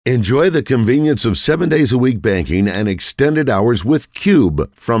Enjoy the convenience of 7 days a week banking and extended hours with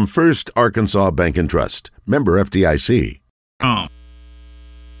Cube from First Arkansas Bank and Trust. Member FDIC.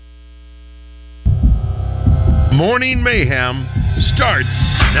 Morning Mayhem starts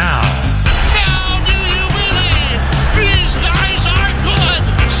now. Now do you believe these guys are good?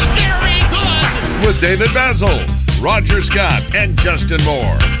 Scary good. With David Basil, Roger Scott, and Justin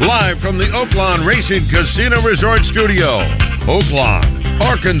Moore. Live from the Oaklawn Racing Casino Resort Studio. Oaklawn,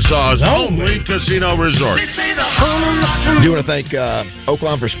 Arkansas's only casino resort. I do want to thank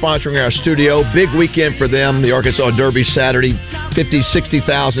Oaklawn for sponsoring our studio. Big weekend for them. The Arkansas Derby Saturday.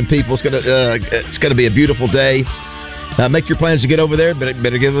 60,000 people. It's gonna be a beautiful day. Make your plans to get over there, but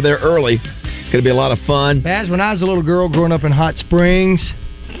better get over there early. It's gonna be a lot of fun. Baz, when I was a little girl growing up in Hot Springs,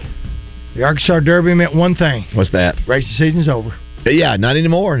 the Arkansas Derby meant one thing. What's that? Racing season's over. Yeah, not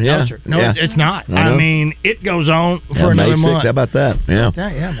anymore. Yeah, it's not. I mean, it goes on for another May 6th. month. How about that?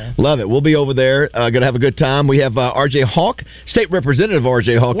 Yeah, man. Love it. We'll be over there. Going to have a good time. We have R.J. Hawk, State Representative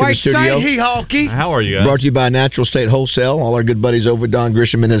R.J. Hawk in the studio. He Hawky. How are you guys? Brought to you by Natural State Wholesale. All our good buddies over, Don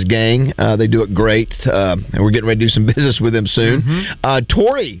Grisham and his gang. They do it great, and we're getting ready to do some business with them soon. Mm-hmm.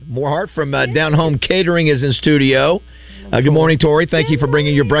 Tori Moorhart from Down Home Catering is in studio. Good morning, Tori. Thank you for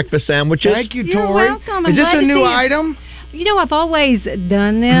bringing your breakfast sandwiches. Thank you, Tori. You're welcome. Is this a new item? You know, I've always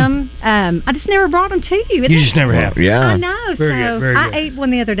done them. I just never brought them to you. You just never have. Yeah. I know. Very good. I ate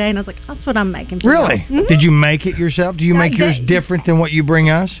one the other day, and I was like, that's what I'm making. Really? Mm-hmm. Did you make it yourself? Do you make yours different than what you bring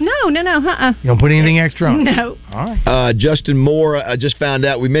us? No. You don't put anything extra on? No. All right. Justin Moore, I just found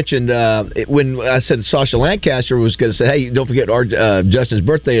out, we mentioned when I said Sasha Lancaster was going to say, hey, don't forget Justin's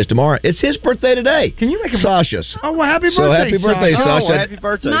birthday is tomorrow. It's his birthday today. Can you make a Sasha's. Oh, well, happy birthday, So happy birthday, Sasha. Oh, happy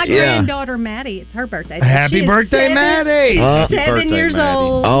birthday. My granddaughter, Maddie, it's her birthday. Happy birthday, Maddie. 7 years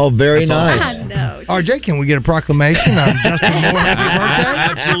old. Oh, very nice. I know. RJ, can we get a proclamation on Justin Moore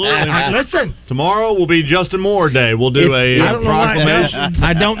happy birthday? Absolutely. Listen. Tomorrow will be Justin Moore Day. We'll do a proclamation.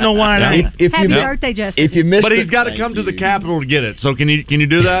 I don't know why not. Happy birthday, Justin. If you missed But he's got to come to the Capitol to get it. So can you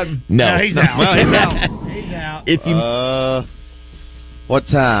do that? No. He's out. Well, he's out. He's out. If you what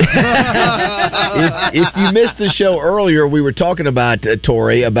time? if you missed the show earlier, we were talking about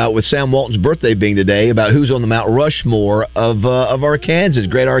Tori, about with Sam Walton's birthday being today, about who's on the Mount Rushmore of Arkansas,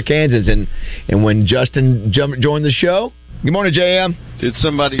 great Arkansans, and when Justin joined the show. Good morning, JM. Did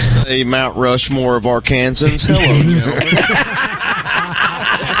somebody say Mount Rushmore of Arkansans?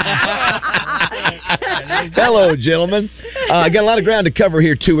 Hello, gentlemen. Hello, gentlemen. I got a lot of ground to cover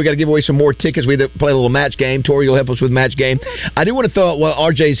here, too. We got to give away some more tickets. We play a little match game. Tori, you'll help us with match game. I do want to throw out, well,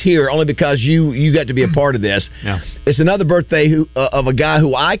 RJ's here, only because you got to be a part of this. Yeah. It's another birthday of a guy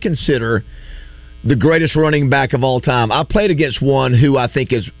who I consider the greatest running back of all time. I played against one who I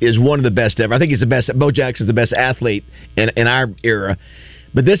think is one of the best ever. I think he's the best. Bo Jackson's the best athlete in our era.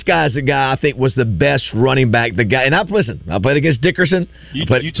 But this guy's the guy I think was the best running back. The guy, and I played against Dickerson. You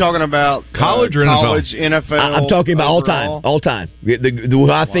talking about college or college, NFL? I'm talking about all time.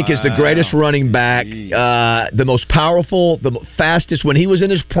 Who I think is the greatest running back, the most powerful, the fastest. When he was in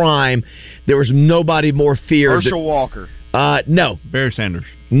his prime, there was nobody more feared. Herschel Walker. No. Barry Sanders.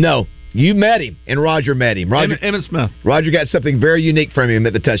 No. You met him, and Roger met him. Emmitt Smith. Roger got something very unique from him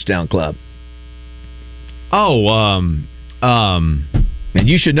at the Touchdown Club. And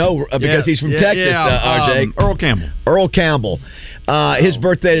you should know because he's from Texas, RJ. Earl Campbell. His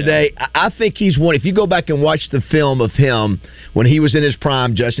birthday today. I think he's one. If you go back and watch the film of him when he was in his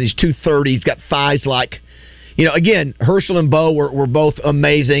prime, Justin, he's 230. He's got thighs like, again, Herschel and Bo were both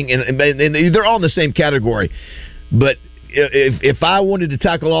amazing, and they're all in the same category. But if I wanted to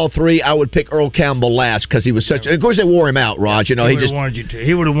tackle all three, I would pick Earl Campbell last because he was such. Of course, they wore him out, Raj. He would have wanted you to.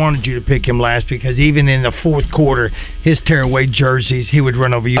 He would have wanted you to pick him last because even in the fourth quarter, his tearaway jerseys, he would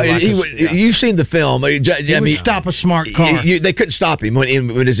run over you. You've seen the film. He would stop a smart car. They couldn't stop him when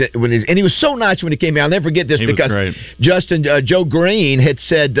and he was so nice when he came out. I'll never forget this because Joe Green had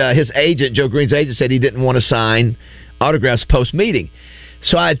said Joe Green's agent said he didn't want to sign autographs post meeting.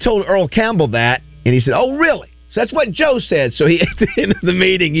 So I had told Earl Campbell that, and he said, "Oh, really?" So that's what Joe said. So at the end of the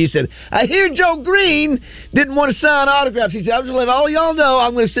meeting, he said, I hear Joe Green didn't want to sign autographs. He said, I'm just letting all y'all know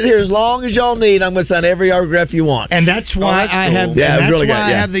I'm going to sit here as long as y'all need. I'm going to sign every autograph you want. And that's why I have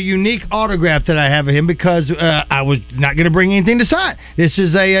I have the unique autograph that I have of him because I was not going to bring anything to sign. This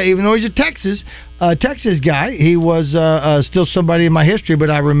is even though he's a Texas guy, he was still somebody in my history, but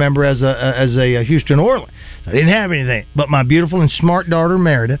I remember as a Houston Oiler. I didn't have anything. But my beautiful and smart daughter,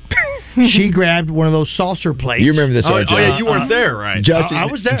 Meredith, she grabbed one of those saucer plates. You remember this, RJ? Oh, yeah, you weren't there, right? Justin, I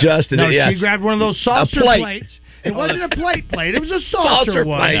was there. Justin, she grabbed one of those saucer plates. It wasn't a plate. It was a saucer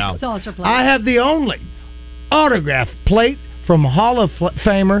plate. Saucer plate. I have the only autograph plate from Hall of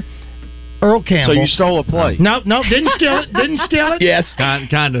Famer Earl Campbell. So you stole a plate? No, didn't steal it. Didn't steal it. Yes,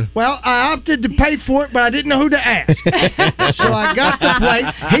 kind of. Well, I opted to pay for it, but I didn't know who to ask. So I got the plate.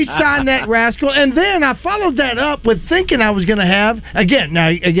 He signed that rascal, and then I followed that up with thinking I was going to have again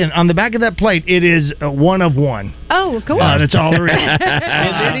on the back of that plate. It is 1 of 1. Oh, of course. That's all there is.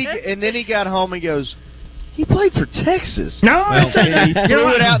 and then he got home and goes, he played for Texas. No, he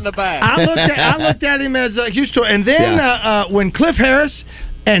threw it out in the back. I looked at him as a Houston, and then when Cliff Harris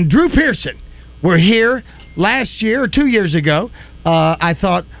and Drew Pearson were here last year or 2 years ago, I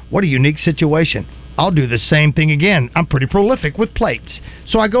thought, what a unique situation. I'll do the same thing again. I'm pretty prolific with plates.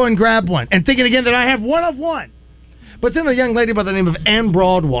 So I go and grab one, and thinking again that I have 1 of 1. But then a young lady by the name of Ann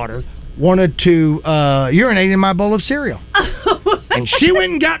Broadwater wanted to urinate in my bowl of cereal. And she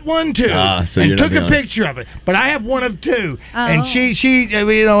went and got one too, and took a picture of it. But I have 1 of 2, and she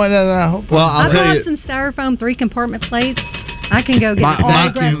well, I bought some styrofoam 3-compartment plates. I can go get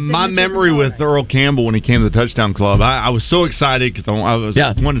my memory with Earl Campbell when he came to the Touchdown Club. I was so excited because I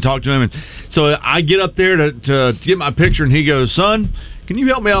wanted to talk to him, and so I get up there to get my picture, and he goes, "Son, can you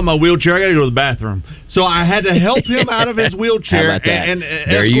help me out of my wheelchair? I got to go to the bathroom." So I had to help him out of his wheelchair and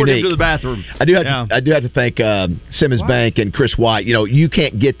escort him to the bathroom. I do have to thank Simmons Bank and Chris White. You know, you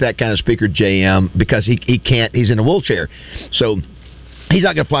can't get that kind of speaker, JM, because he can't. He's in a wheelchair, so. He's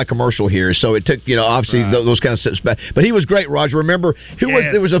not going to fly commercial here, so it took, obviously those kind of steps back. But he was great, Roger. Remember,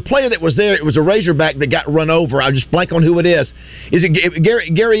 there was a player that was there. It was a Razorback that got run over. I just blank on who it is. Is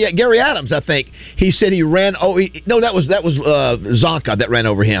it Gary Adams? I think he said he ran. That was Zonka that ran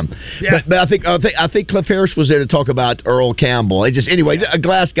over him. Yeah. But I think Cliff Harris was there to talk about Earl Campbell. A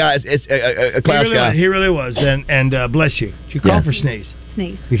glass guy. It's a class guy. He really was, and bless you. Did you cough or sneeze?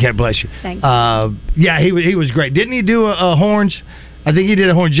 Sneeze. You can't bless you. Thanks. He was great. Didn't he do a horns? I think he did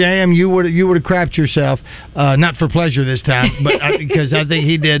a horn jam. You would have crapped yourself, not for pleasure this time, but because I think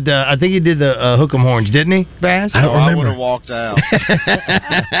he did. I think he did the hook 'em horns, didn't he, Bass? I would have walked out.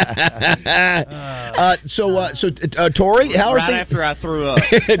 Tori, how are things? After I threw up.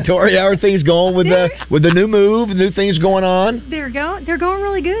 Tori, how are things going with the new move, the new things going on? They're going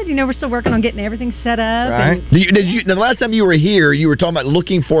really good. We're still working on getting everything set up. Right. The last time you were here, you were talking about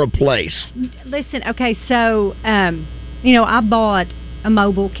looking for a place. Listen, okay, so. I bought a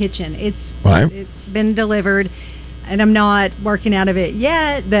mobile kitchen. It's been delivered, and I'm not working out of it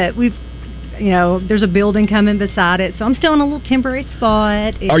yet, but there's a building coming beside it, so I'm still in a little temporary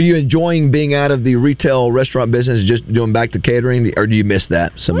spot. Are you enjoying being out of the retail restaurant business, just doing back to catering, or do you miss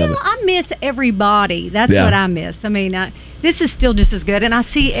that? I miss everybody. That's what I miss. I mean, this is still just as good, and I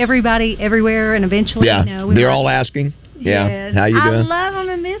see everybody everywhere, and eventually, they're all asking. Yes. How you doing? I love them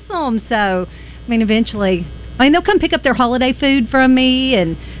and miss them. So, eventually. They'll come pick up their holiday food from me,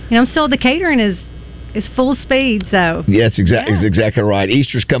 and still the catering is full speed. So it's exactly right.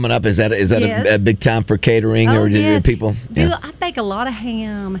 Easter's coming up. Is that a big time for catering, or do people? Yeah. I bake a lot of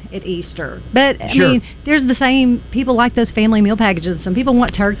ham at Easter, but there's the same people like those family meal packages. Some people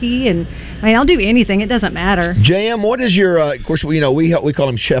want turkey, and I'll do anything. It doesn't matter. JM, what is your? Of course, we call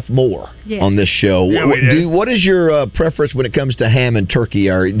him Chef Moore on this show. Yeah, what is your preference when it comes to ham and turkey?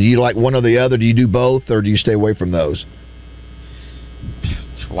 Or do you like one or the other? Do you do both, or do you stay away from those?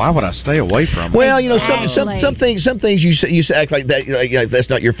 Why would I stay away from it? Well, some things you act like that. That's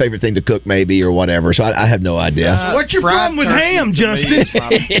not your favorite thing to cook, maybe, or whatever. So I have no idea. What's your problem with ham, Justin?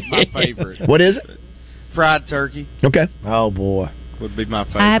 My favorite. What is it? Fried turkey. Okay. Oh boy, would be my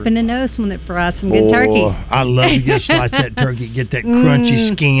favorite. I happen to know someone that fries some good turkey. I love to get slice that turkey, get that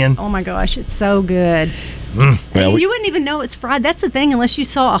crunchy skin. Oh my gosh, it's so good. Well, you wouldn't even know it's fried. That's the thing. Unless you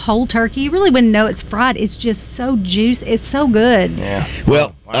saw a whole turkey, you really wouldn't know it's fried. It's just so juicy. It's so good. Yeah.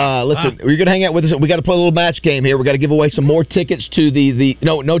 Well, listen, you're going to hang out with us. We got to play a little match game here. We got to give away some more tickets to the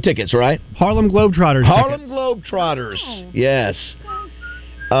no tickets, right? Harlem Globetrotters. Harlem Globetrotters. Oh. Yes.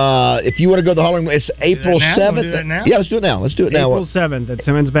 If you want to go to the Harlem, it's April 7th. Yeah, let's do it now. April 7th at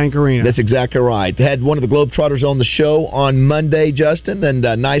Simmons Bank Arena. That's exactly right. They had one of the Globetrotters on the show on Monday, Justin, and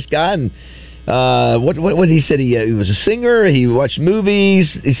nice guy. And what he said, he was a singer. He watched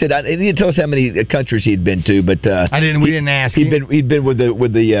movies. He said he didn't tell us how many countries he'd been to, but we didn't ask. He'd been with the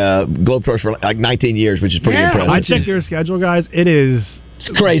Globetrotters for like 19 years, which is pretty impressive. I checked their schedule, guys. It's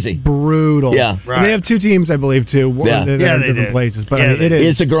crazy, brutal. Yeah, right. They have two teams, I believe, too. They different places, but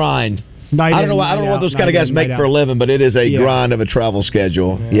it's a grind. I don't know what those kind of guys make for a living, but it is a grind of a travel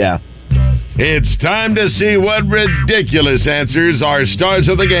schedule. Yeah. It's time to see what ridiculous answers our stars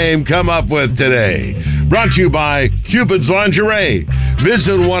of the game come up with today. Brought to you by Cupid's Lingerie.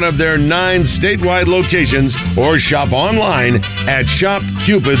 Visit one of their 9 statewide locations or shop online at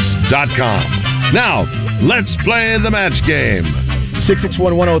shopcupids.com. Now, Let's play the match game.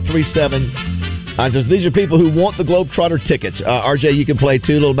 661-1037. So these are people who want the Globetrotter tickets. RJ, you can play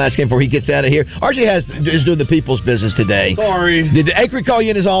too. Little match game before he gets out of here. RJ is doing the people's business today. Sorry. Did Acre call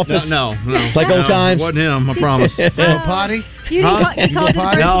you in his office? No. It's like old times? It wasn't him, I promise. Potty? You potty?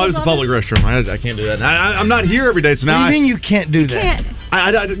 No, it's a public restroom. I can't do that. I'm not here every day, so now. What do you mean you can't do that?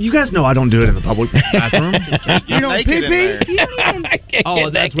 You guys know I don't do it in the public bathroom. You don't pee-pee? Oh,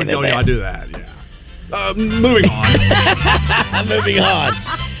 that's when I do that, yeah. Moving on. Moving on.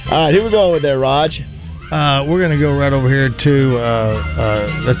 All right, here we go with there, Raj. We're going to go right over here to,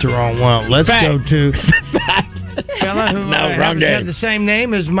 that's the wrong one. Let's go to fella who had the same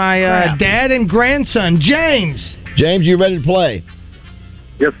name as my dad and grandson, James. James, you ready to play?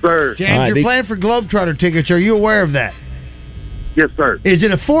 Yes, sir. James, you're playing for Globetrotter tickets. Are you aware of that? Yes, sir. Is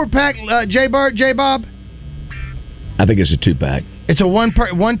it a 4-pack, J-Bob? I think it's a 2-pack. It's a one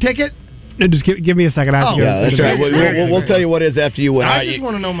ticket? Just give me a second. I have to go. Yeah, that's right. We'll tell you what it is after you win. I just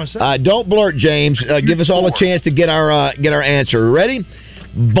want to know myself. Don't blurt, James. Give us all a chance to get our answer. Ready?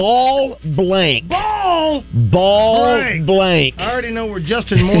 Ball blank. Ball blank. I already know where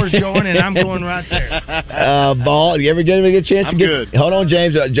Justin Moore's going, and I'm going right there. Ball. You ever get a chance to get? Good. Hold on,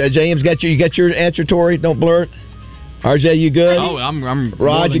 James. James got you. You got your answer, Tori. Don't blurt. RJ, you good? Oh, I'm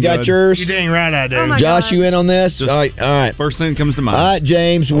Rod, you got yours? You dang right I do. Oh Josh, God. you in on this? All right. First thing that comes to mind. All right,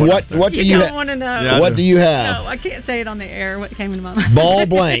 James. What do you don't want to know. Yeah, what do you have? No, I can't say it on the air. What came into my mind? Ball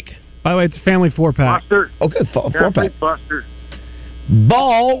blank. By the way, it's a family 4-pack. Buster. Okay, 4-pack. Buster.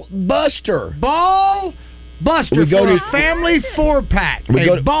 Ball buster. Ball buster. We go for to a family 4-pack.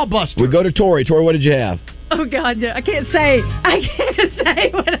 Ball buster. We go to Tori. Tori, what did you have? Oh God, no, I can't say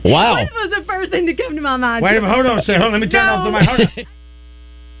what. Wow. What was the first thing to come to my mind? Wait a minute. Hold on. Let me turn off the mic. Hold on.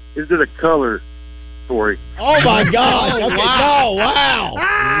 Is it a color, Tori? Oh my God! Okay. Wow! Wow!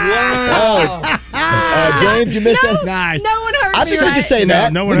 James, you missed that. Nice. No one heard I me. think we can say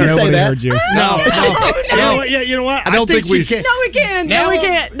that. No we one heard you. No. You know what? I don't think we can. No, we can't. No, we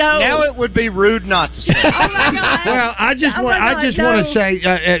can't. No. Now it would be rude not to say. Oh my God. Well, I just want to say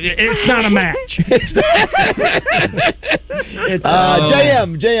it's not a match.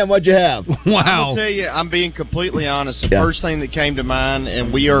 JM, what'd you have? Wow. I'll tell you, I'm being completely honest. The first thing that came to mind,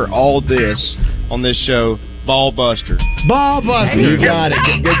 and we are all this on this show, Ball buster. Ball buster. You got it.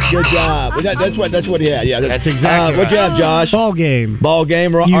 Good job. That's what he had. Yeah, that's exactly. What'd you have, Josh? Ball game.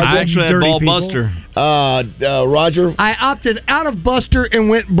 I actually had ball buster. Roger. I opted out of buster and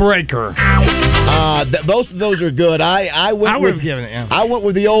went breaker. Both of those are good. I would have given it. Yeah. I went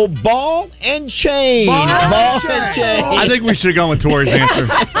with the old ball and chain. Ball and chain. I think we should have gone with Tori's answer.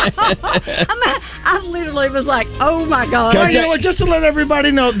 I literally was like, oh my God. Well, you know what? Just to let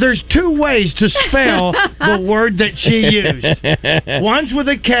everybody know, there's 2 ways to spell the word that she used. One's with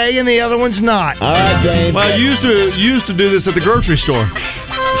a K and the other one's not. All right, James. Well, you used to do this at the grocery store.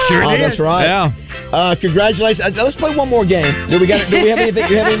 Sure did. That's right. Yeah. Congratulations. Let's play one more game. Do we have anything?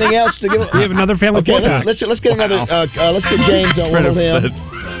 Do you have anything else to give? We have another family 4-pack. Let's get another. Let's get James on one of him.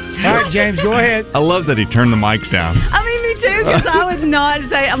 All right, James, go ahead. I love that he turned the mics down. I mean, me too, because I would not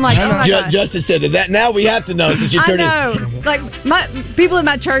say. I'm like, oh my God. Justin said that. Now we have to know since you turned it. I know. Like people in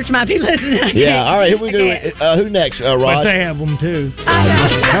my church might be listening. Yeah. All right. Here we go. Who next? Rod. But they have them too.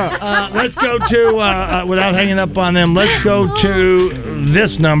 Let's go to without hanging up on them. Let's go to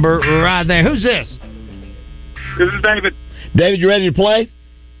this number right there. Who's this? This is David. David, you ready to play?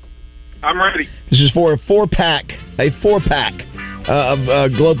 I'm ready. This is for a 4-pack. A 4-pack. Of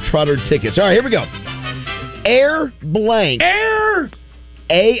Globetrotter tickets. All right, here we go. Air blank. Air.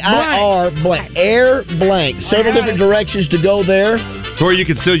 AIR blank. Air blank. Several different directions to go there. Or you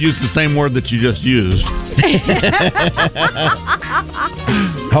could still use the same word that you just used.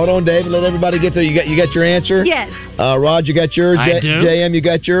 Hold on, David. Let everybody get there. You got your answer? Yes. Rod, you got yours? I do. JM, you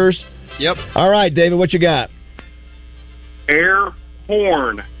got yours? Yep. All right, David, what you got? Air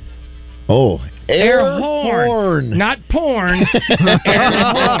horn. Oh, air horn. Not porn.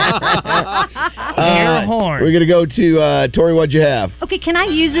 Air horn. We're going to go to Tori. What'd you have? Okay, can I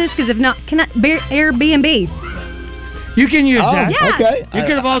use this? Because if not, can I Airbnb? You can use that. Yeah. Okay. You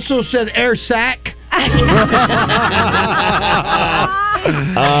could have also said air sack.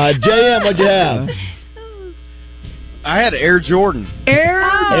 JM, what'd you have? I had Air Jordan. Air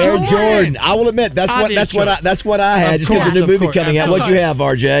Jordan. I will admit that's what I had. Just because the new movie coming out. What'd you have,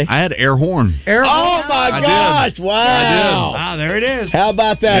 RJ? I had air horn. Oh my gosh! Wow. I did. Wow, there it is. How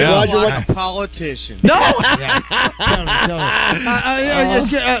about that, Roger? Like a politician. No.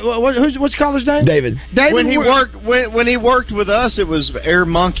 What's the caller's name? David. When he worked with us, it was Air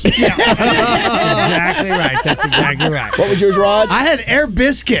Monkey. Exactly right. That's exactly right. What was yours, Rod? I had Air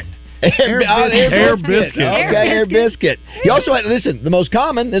Biscuit. Air biscuit. Okay, air biscuit. You also had, listen, the most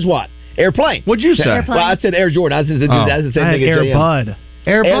common is what? Airplane. What'd you say? Well, I said Air Jordan. I said the same thing as Airbud.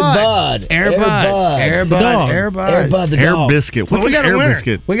 Airbud. Airbud. The Air dog. biscuit. Well, we got a winner.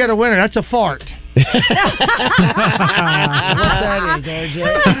 Biscuit? We got a winner. That's a fart. What that is, RJ.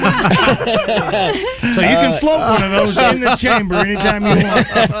 So you can float one of those in the chamber anytime you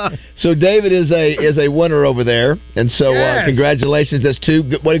want. So David is a winner over there, and so congratulations. That's two.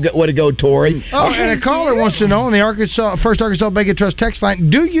 Way to go, Tori. Oh, and a caller wants to know on the First Arkansas Bacon Trust text line: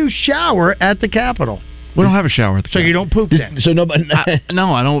 do you shower at the Capitol? We don't have a shower at the Capitol. So you don't poop then? So nobody.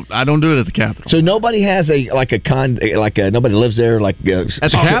 No, I don't. I don't do it at the Capitol. So nobody has nobody lives there at the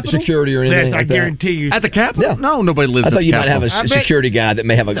Capitol? Security or anything. Yes, I guarantee you. At the Capitol? Yeah. No, nobody lives. I thought at the you Capitol. might have a security guy that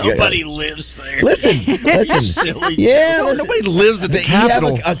may have a. Nobody lives there. Listen. Silly. Yeah, nobody lives at the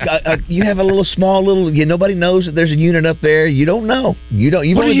Capitol. You have a small. Nobody knows that there's a unit up there. You don't know.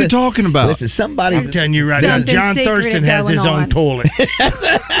 What are you talking about? Listen, somebody. I'm telling you right now, John Thurston has his own toilet.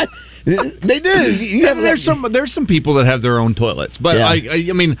 They do. There's some people that have their own toilets, but I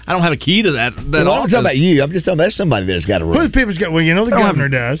mean, I don't have a key to that. I'm talking about you. I'm just talking about there's somebody that's got a room. Who's people's got? Well, the governor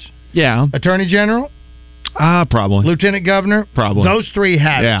does. Yeah. Attorney General. Probably. Lieutenant Governor. Probably. Those three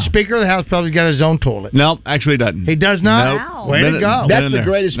have it. Speaker of the House probably got his own toilet. No, actually doesn't. He does not. Nope. Way to go. That's the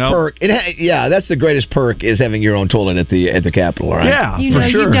greatest perk. That's the greatest perk is having your own toilet at the Capitol, right? Yeah, for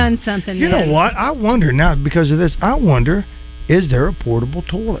sure. You've done something. You know what? I wonder now because of this. I wonder, is there a portable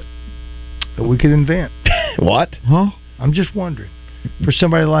toilet that we could invent? What? Huh? I'm just wondering. For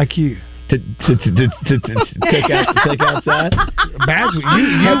somebody like you. To take outside?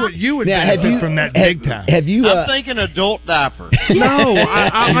 You would benefit from that big time. Have you? I'm thinking adult diaper. No,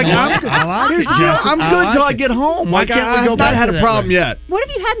 I'm good till I get home. Why can't we go back? I haven't had a problem yet. What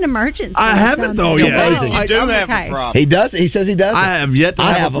if you had an emergency? I haven't though yet. You do have a problem. He does. He says he does. I have yet to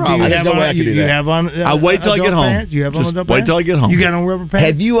have a problem. There's no way I can do that. I wait till I get home. You have on adult pants? Wait till I get home. You got on rubber pants?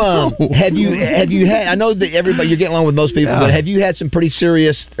 Have you had? I know that everybody you're getting along with most people, but have you had some pretty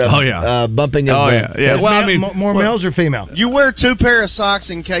serious? Bumping of Well, I mean, more males or female? You wear 2 pair of socks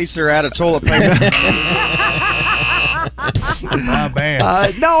in case they're out of toilet paper.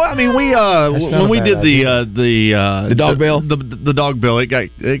 No, I mean when we did the dog bill, the dog bill, it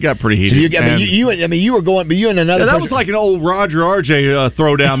got pretty heated. So you were going, but you and another. That was like an old Roger RJ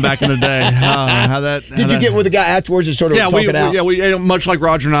throwdown back in the day. Did you get with the guy afterwards and sort of talk it out? We much like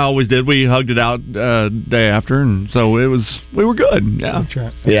Roger and I always did. We hugged it out day after, and so we were good. Yeah,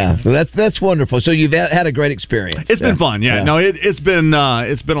 yeah. So that's wonderful. So you've had a great experience. It's been fun. Yeah. No, it's been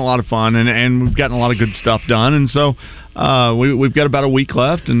a lot of fun, and we've gotten a lot of good stuff done, and so. We've got about a week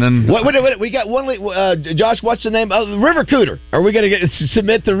left, and then wait, we got one. Josh, what's the name? River Cooter. Are we going to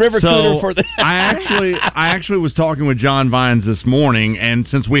submit the River Cooter for the? I actually was talking with John Vines this morning, and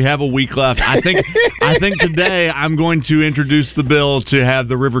since we have a week left, I think today I'm going to introduce the bill to have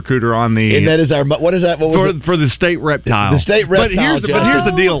the River Cooter on the. And that is our what is that? What was for the state reptile? The state reptile. But here's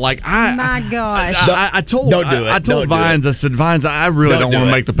the deal. Like my gosh, I told Vines. I said, Vines, I really don't want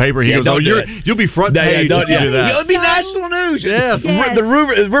to make the paper. He goes, you'll be front page if you do that. It'll be national news. Yes. The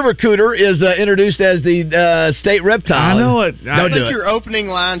River Cooter is introduced as the state reptile. I know it. I think your opening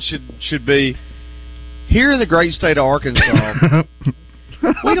line should be, here in the great state of Arkansas,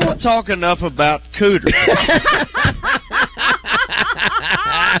 we don't talk enough about cooters.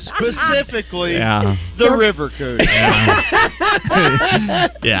 Specifically, the River Cooter.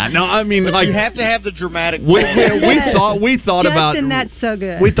 Yeah. No, I mean, like you have to have the dramatic. We thought Justin, about. That's so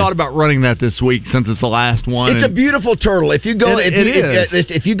good. We thought about running that this week since it's the last one. It's a beautiful turtle. If you go,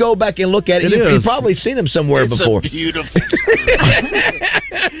 if you go back and look at it, you've probably seen him somewhere before. It's a beautiful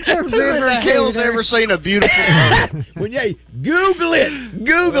turtle. River Hill's ever seen a beautiful turtle? Google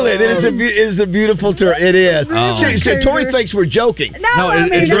it. It is a beautiful turtle. It is. So Tori thinks we're joking. No,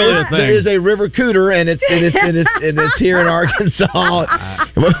 it's really a thing. There is a River Cooter, and it's here in Arkansas.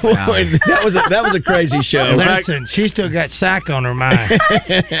 That was a crazy show. Listen, she still got sack on her mind.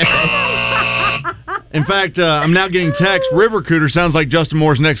 In fact, I'm now getting text. River Cooter sounds like Justin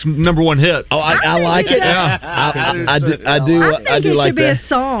Moore's next #1 hit. Oh, I like it. Yeah, I do like that. It should be a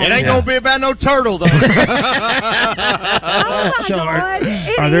song. It ain't gonna be about no turtle though.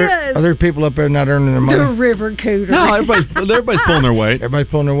 Are there people up there not earning their money? The River Cooter. No, everybody's pulling their weight. Everybody's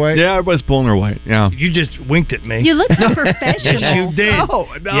pulling their weight. Yeah, everybody's pulling their weight. Yeah. You just winked at me. You look so professional. Yes, you did. No.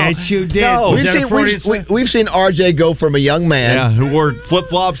 Yes, you did. No. We've seen RJ go from a young man, who wore flip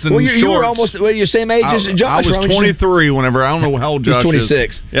flops and shorts. You were almost your same age as Josh. I was 23 whenever. I don't know how old Josh is.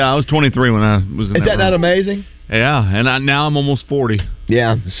 26. Yeah, I was 23 when I was in that. Is that not amazing? Yeah, and now I'm almost 40.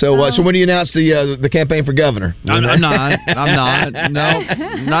 Yeah. So so when do you announce the campaign for governor? I'm not. No,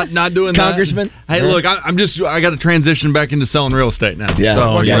 not doing Congressman? that. Congressman? Hey, look, I got to transition back into selling real estate now. Yeah.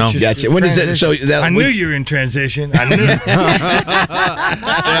 So, Gotcha. When is it? So I knew you were in transition. I knew.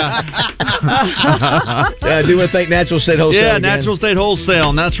 Do we think Natural State Wholesale? Yeah, again? Natural State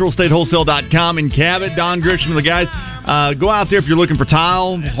Wholesale. NaturalStateWholesale.com in Cabot. Don Grisham and the guys. Go out there if you're looking for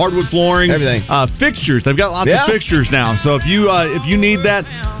tile, hardwood flooring, everything. Fixtures. They've got lots of fixtures now. So if you need that,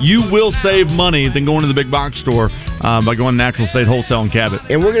 you will save money than going to the big box store by going to Natural State Wholesale in Cabot.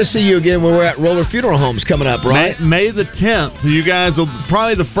 And we're going to see you again when we're at Roller Funeral Homes coming up, right? May the 10th. You guys will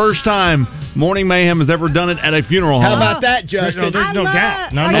probably the first time Morning Mayhem has ever done it at a funeral home. How about that, Justin? There's no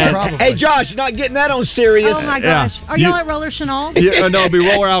doubt. No problem. Hey, Josh, you're not getting that on Sirius. Oh, my gosh. Are y'all at Roller Chanel? Yeah, no, it'll be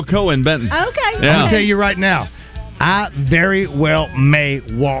Roller Alcoa in Benton. Okay. Yeah. I'll tell you right now, I very well may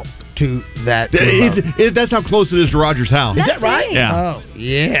walk to that. That's how close it is to Roger's house. Is that right? Yeah. Oh,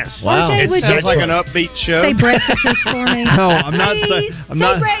 yes. Wow. It sounds like an upbeat show. Say breakfasts for me. No, I'm not. I'm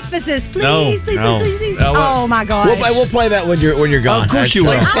not. Say breakfasts, please. No, Please. no. Oh my gosh. We'll play that when you're gone. Of course you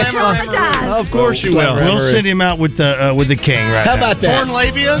will. I Of course you will. We'll send him out with the king right How now. about that? Corn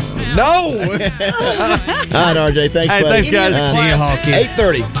labia? No. All right, RJ. Thanks, Hey, buddy. thanks, guys. See you, Hawkeye.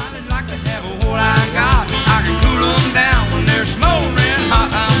 8:30.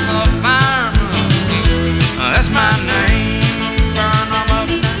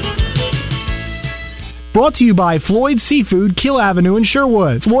 Brought to you by Floyd's Seafood, Kill Avenue in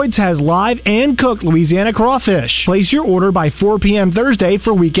Sherwood. Floyd's has live and cooked Louisiana crawfish. Place your order by 4 p.m. Thursday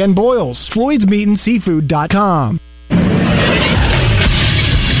for weekend boils. Floyd'sMeatandSeafood.com.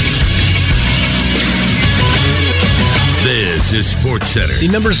 This is SportsCenter. The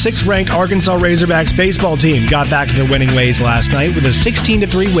number 6 ranked Arkansas Razorbacks baseball team got back to their winning ways last night with a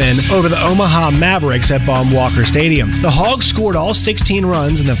 16-3 win over the Omaha Mavericks at Baum Walker Stadium. The Hogs scored all 16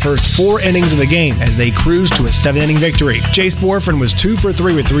 runs in the first 4 innings of the game as they cruised to a 7-inning victory. Chase Borfin was 2 for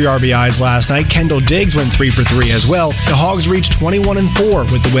 3 with 3 RBIs last night. Kendall Diggs went 3 for 3 as well. The Hogs reached 21-4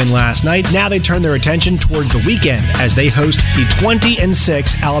 with the win last night. Now they turn their attention towards the weekend as they host the 20-6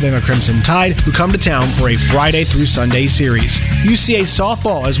 Alabama Crimson Tide, who come to town for a Friday through Sunday series. UCA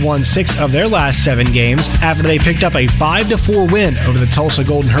softball has won 6 of their last 7 games after they picked up a 5-4 win over the Tulsa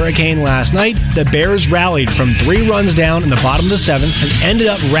Golden Hurricane last night. The Bears rallied from 3 runs down in the bottom of the 7th and ended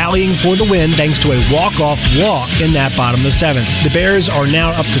up rallying for the win thanks to a walk-off walk in that bottom of the 7th. The Bears are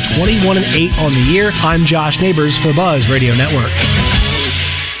now up to 21-8 on the year. I'm Josh Neighbors for Buzz Radio Network.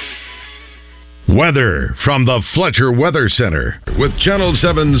 Weather from the Fletcher Weather Center with Channel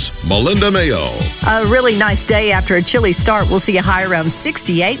 7's Melinda Mayo. A really nice day after a chilly start. We'll see a high around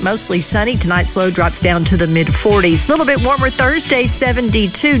 68, mostly sunny. Tonight's low drops down to the mid-40s. A little bit warmer Thursday,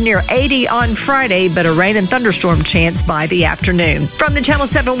 72, near 80 on Friday, but a rain and thunderstorm chance by the afternoon. From the Channel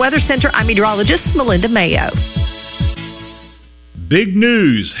 7 Weather Center, I'm meteorologist Melinda Mayo. Big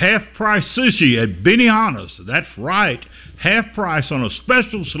news, half-price sushi at Benihana's. That's right, half price on a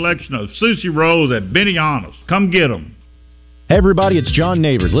special selection of sushi rolls at Benihana's. Come get them. Hey everybody, it's John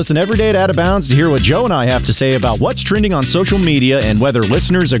Neighbors. Listen every day at Out of Bounds to hear what Joe and I have to say about what's trending on social media and whether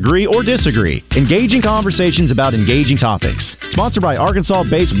listeners agree or disagree. Engaging conversations about engaging topics. Sponsored by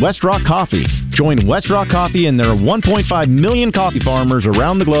Arkansas-based West Rock Coffee. Join West Rock Coffee and their 1.5 million coffee farmers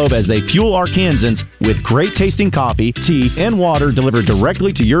around the globe as they fuel Arkansans with great-tasting coffee, tea, and water delivered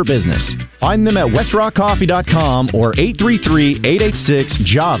directly to your business. Find them at westrockcoffee.com or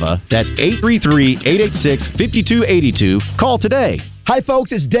 833-886-JAVA. That's 833-886-5282. Call today. Hi,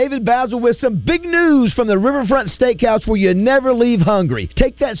 folks. It's David Basil with some big news from the Riverfront Steakhouse where you never leave hungry.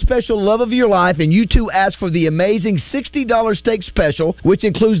 Take that special love of your life and you too ask for the amazing $60 steak special, which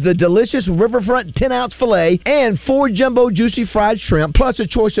includes the delicious Riverfront 10-ounce filet and 4 jumbo juicy fried shrimp, plus a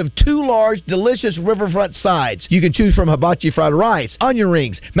choice of 2 large, delicious Riverfront sides. You can choose from hibachi fried rice, onion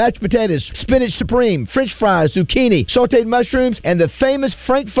rings, mashed potatoes, spinach supreme, french fries, zucchini, sauteed mushrooms, and the famous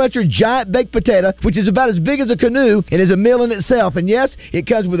Frank Fletcher giant baked potato, which is about as big as a canoe and is a meal in itself. And yes, it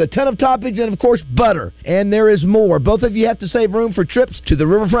comes with a ton of toppings and, of course, butter. And there is more. Both of you have to save room for trips to the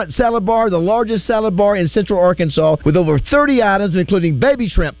Riverfront Salad Bar, the largest salad bar in Central Arkansas, with over 30 items, including baby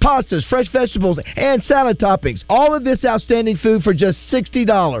shrimp, pastas, fresh vegetables, and salad toppings. All of this outstanding food for just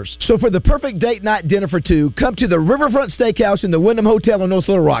 $60. So for the perfect date night dinner for 2, come to the Riverfront Steakhouse in the Wyndham Hotel in North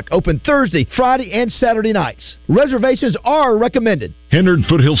Little Rock. Open Thursday, Friday, and Saturday nights. Reservations are recommended. Hennard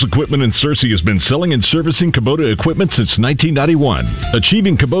Foothills Equipment in Searcy has been selling and servicing Kubota equipment since 1991.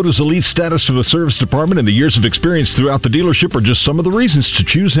 Achieving Kubota's elite status for the service department and the years of experience throughout the dealership are just some of the reasons to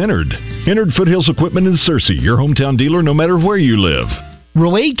choose Hennard. Hennard Foothills Equipment in Searcy, your hometown dealer no matter where you live.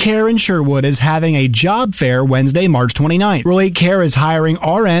 Relate Care in Sherwood is having a job fair Wednesday, March 29th. Relate Care is hiring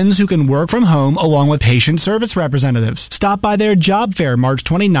RNs who can work from home along with patient service representatives. Stop by their job fair March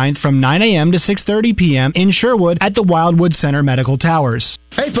 29th from 9 a.m. to 6:30 p.m. in Sherwood at the Wildwood Center Medical Towers.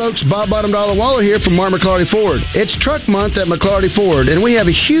 Hey folks, Bob Bottom Dollar Waller here from Mark McLarty Ford. It's Truck Month at McLarty Ford, and we have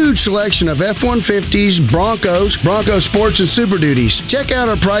a huge selection of F-150s, Broncos, Bronco Sports, and Super Duties. Check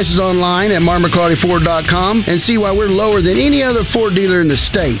out our prices online at markmclartyford.com and see why we're lower than any other Ford dealer in the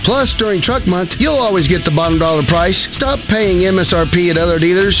state. Plus, during Truck Month, you'll always get the bottom dollar price. Stop paying MSRP at other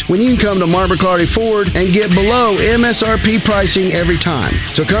dealers when you can come to Mark McLarty Ford and get below MSRP pricing every time.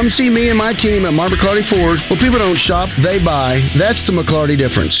 So come see me and my team at Mark McLarty Ford. Well, people don't shop, they buy. That's the McLarty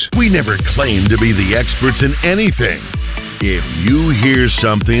difference. We never claim to be the experts in anything. If you hear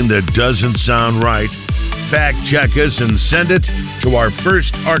something that doesn't sound right, fact check us and send it to our First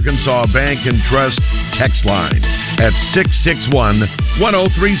Arkansas Bank and Trust text line at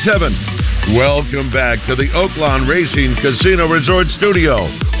 661-1037. Welcome back to the Oaklawn Racing Casino Resort Studio.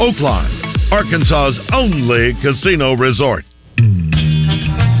 Oaklawn, Arkansas's only casino resort.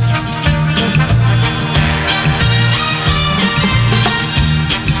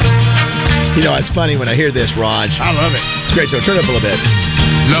 You know, it's funny when I hear this, Raj. I love it. It's great. So turn it up a little bit.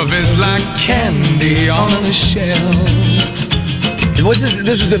 Love is like candy on a shelf. And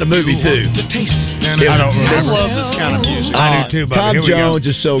this was in a movie, too. I love this kind of music. I do, too, buddy. Tom Jones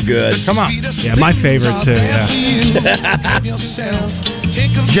is so good. Come on. Yeah, my favorite, too, yeah.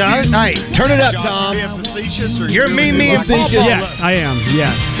 John, hey, turn it up, Tom. You're Mimi and Pawpaw. Yes, I am,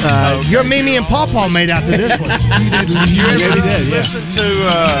 yes. You're Mimi and Pawpaw made out to this one. You ever listen to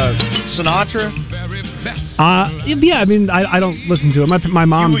Sinatra? Yeah, I mean, I don't listen to it. My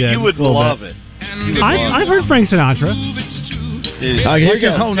mom did. You would love it. I've heard Frank Sinatra. Here we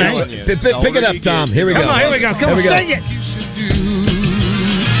go. Whole name? Pick it up, Tom. Here we go. Come on, here we go. Come on, sing it.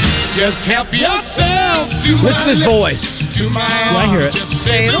 Just help yourself to listen to this voice. I hear it. Just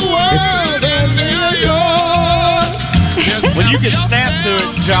say the word and they're yours. When you get snapped to it,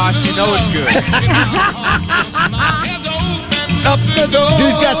 Josh, you know it's good. Up the door.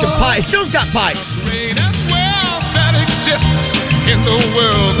 Dude's got some pipes. Still's got pipes. That exists in the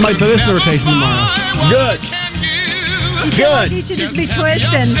world. Might put this in rotation tomorrow. Good. Good. You should just be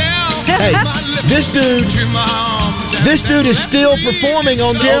twisting. Hey, this dude is still performing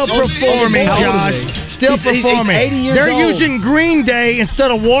on the performing, Josh. Still performing. He's 80 years They're old. using Green Day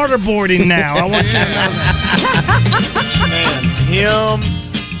instead of waterboarding now. I want you to know. Man, him,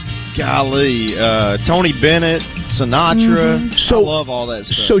 golly, Tony Bennett, Sinatra. I love all that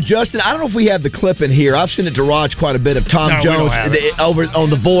stuff. So, Justin, I don't know if we have the clip in here. I've sent it to Raj quite a bit of Tom Jones over on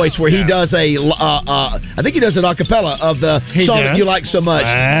The Voice, where he does I think he does an a cappella of the song that you like so much.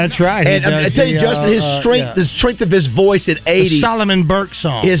 That's right. And I tell you, Justin, his strength of his voice at 80, the Solomon Burke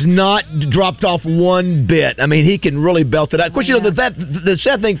song, is not dropped off one bit. I mean, he can really belt it out. Of course, you know the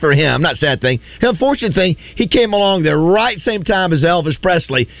sad thing for him, not sad thing, the unfortunate thing, he came along the right same time as Elvis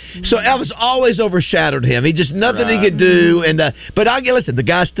Presley, so Elvis always overshadowed him. He just nothing he could do. And but listen, the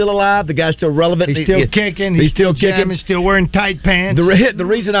guy's still alive. The guy's still relevant. He's still kicking. He's still kicking. He's still wearing tight pants. The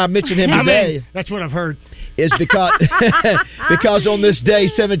reason I mentioned him today, that's what I've heard, is because because on this day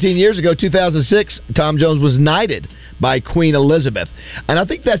 17 years ago, 2006, Tom Jones was knighted by Queen Elizabeth, and I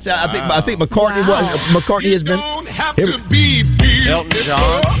think that's I think McCartney McCartney has been. Don't have to be Elton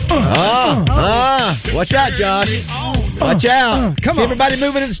John. Watch out, Josh. Watch out. Come on. on. Everybody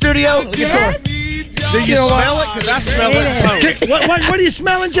moving in the studio. Do you smell it? Because I smell it. What are you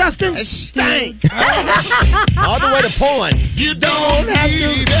smelling, Justin? It stank. All the way to Poland. You don't have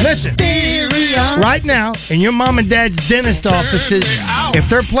to listen. Right now, in your mom and dad's dentist offices, if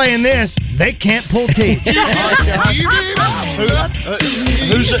they're playing this, they can't pull teeth.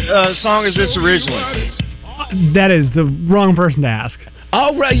 Whose song is this originally? That is the wrong person to ask.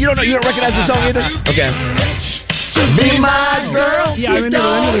 Oh, right. You don't recognize the song either? Okay. Be my girl. Yeah, I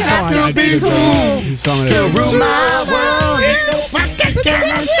remember the song. To be cool. To rule my world. Ain't no pocket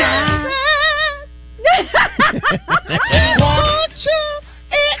can shine. Want you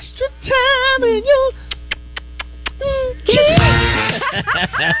extra time in your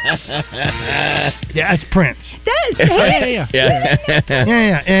Yeah, that's Prince. That is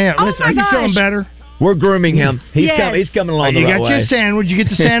Yeah. Oh Listen, my are you gosh. feeling better? We're grooming him. He's coming along the right way. You got your sandwich. You get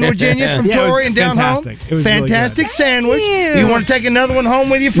the sandwich in you from Tori and down fantastic. home. It was Fantastic really sandwich. Thank You want to take another one home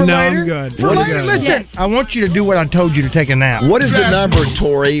with you for No, later? I'm good. For I'm later, good. listen. I want you to do what I told you to take a nap. What is the number,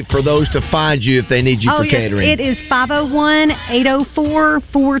 Tori, for those to find you if they need you for catering? It is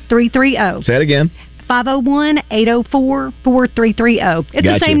 501-804-4330. Say it again. 501-804-4330. It's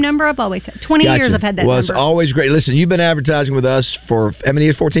the same number I've always had. 20 years I've had that number. Well, it's always great. Listen, you've been advertising with us for how many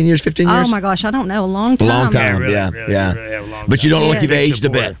years? 14 years? 15 years? Oh, my gosh. I don't know. A long time. A long time, really, yeah. Really have a long But you don't time. look like you've aged a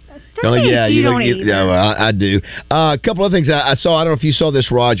bit. You don't yeah, well, I do. A couple of things I saw. I don't know if you saw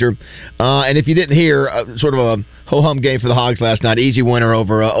this, Roger. And if you didn't hear, sort of a ho-hum game for the Hogs last night. Easy winner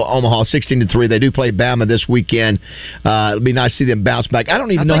over Omaha, 16-3. They do play Bama this weekend. It'll be nice to see them bounce back. I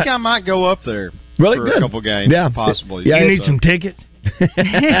don't even know. I think I might go up there. Really for good. A couple games, possibly. Yeah, you need some tickets? Yeah,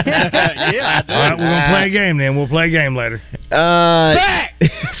 I do. All right, we're going to play a game then. We'll play a game later. Fact!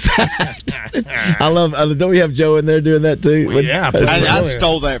 I love. Don't we have Joe in there doing that too? Well, yeah, I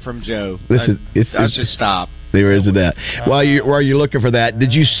stole that from Joe. I should stop. There is that. While you're looking for that,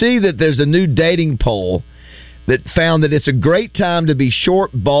 did you see that there's a new dating poll that found that it's a great time to be short,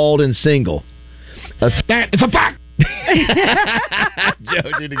 bald, and single? It's a fact.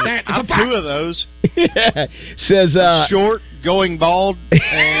 Joe did it. I'm two of those. Says short, going bald,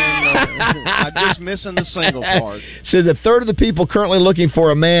 and I'm just missing the single part. Says a third of the people currently looking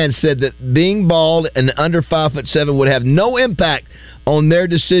for a man said that being bald and under 5'7" would have no impact on their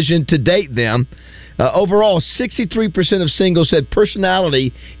decision to date them. Overall, 63% of singles said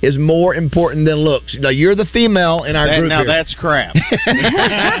personality is more important than looks. Now, you're the female in our group now here. That's crap.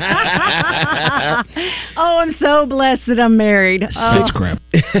 Oh, I'm so blessed that I'm married. It's crap.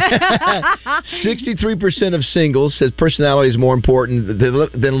 63% of singles says personality is more important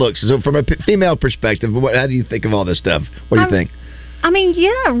than looks. So from a female perspective, how do you think of all this stuff? What do you think? I mean,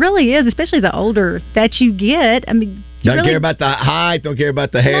 yeah, it really is, especially the older that you get. I mean, don't care about the height, don't care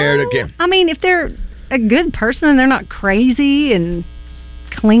about the hair. No, don't care. I mean, if they're a good person and they're not crazy and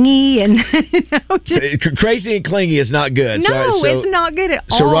clingy and crazy and clingy is not good. No, it's not good at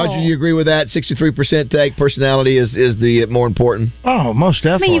all. So, Roger, you agree with that? 63% take personality is the more important. Oh, most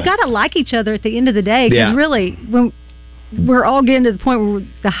definitely. I mean, you've got to like each other at the end of the day. Because really, when we're all getting to the point where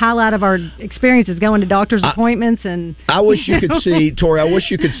the highlight of our experience is going to doctor's appointments, and I wish you could see, Tori. I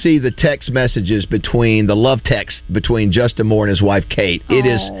wish you could see the text messages the love text between Justin Moore and his wife Kate. It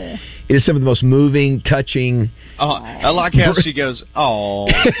is some of the most moving, touching. Oh, I like how she goes, oh,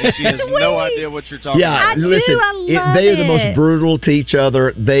 and she has no idea what you're talking about. Listen, they are the most brutal to each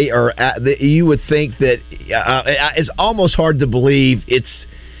other. They are. You would think that it's almost hard to believe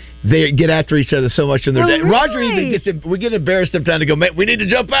they get after each other so much in their day. Really? Roger even we get embarrassed sometimes to go, man, we need to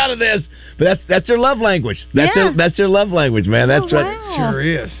jump out of this. But that's their love language. That's their love language, man. That's what it sure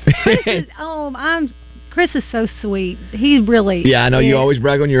is. Chris is so sweet. He really. Yeah, I know you always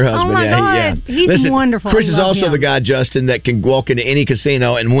brag on your husband. Oh my God. He's wonderful. Chris is also the guy, Justin, that can walk into any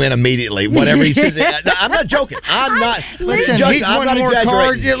casino and win immediately. Whatever he says. I'm not joking. I'm not. Listen, Justin, he's I'm won not more cars.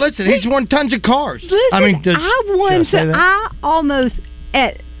 exaggerating. Yeah, listen, he's won tons of cars. Listen, I almost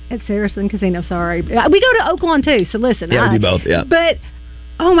at Saracen Casino. Sorry, we go to Oaklawn too. So listen, we do both. Yeah, but.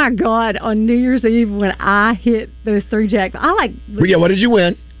 Oh my God! On New Year's Eve, when I hit those 3 jackpots, what did you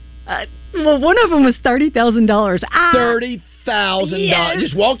win? Well, one of them was $30,000. $30,000. Yes.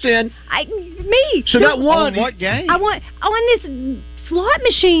 Just walked in. Me. So that won. What game? I won on this slot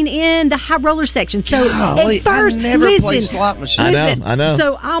machine in the high roller section. So at first, I never played slot machine. I know.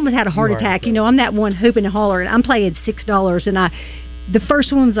 So I almost had a heart attack. I'm that one hooping and hollering. I'm playing $6, and the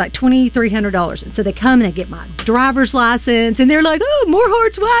first one was like $2,300. And so they come and they get my driver's license, and they're like, "Oh,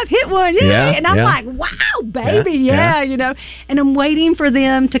 Moorhart's wife hit one!" Yeah. And I'm like, "Wow, baby, yeah." And I'm waiting for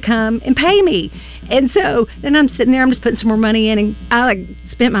them to come and pay me. And so then I'm sitting there, I'm just putting some more money in, and I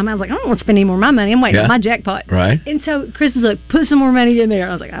spent my money. I was like, I don't want to spend any more of my money. I'm waiting for my jackpot. Right. And so Chris is like, "Put some more money in there."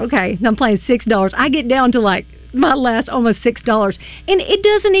 I was like, "Okay." And I'm playing $6. I get down to like my last almost $6, and it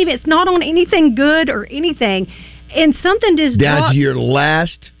doesn't even. It's not on anything good or anything. And something just down to your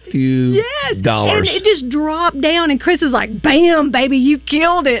last few dollars. And it just dropped down, and Chris is like, "Bam, baby, you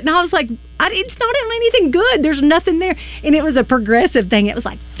killed it." And I was like, it's not on anything good. There's nothing there. And it was a progressive thing. It was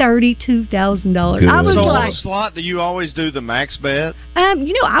like $32,000. I was so like, on the slot, do you always do the max bet? I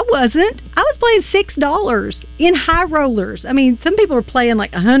wasn't. I was playing $6 in high rollers. I mean, some people are playing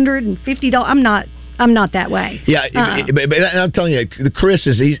like $150. I'm not that way. Yeah, but I'm telling you, Chris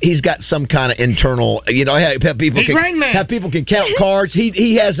he's got some kind of internal. Have people can count cards.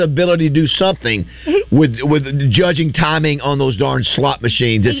 He has the ability to do something with judging timing on those darn slot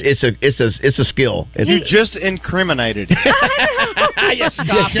machines. It's a skill. You just incriminated him.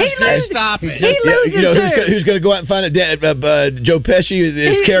 Stop it. He loses who's going to go out and find it? Joe Pesci.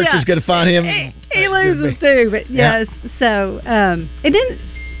 His character's going to find him. He loses too. But yes, so it didn't.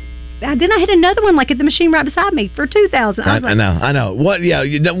 then I hit another one like at the machine right beside me for $2,000. I know. What? Yeah,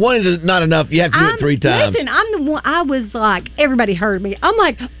 one is not enough. You have to do it 3 times. Listen, I'm the one. I was like, everybody heard me. I'm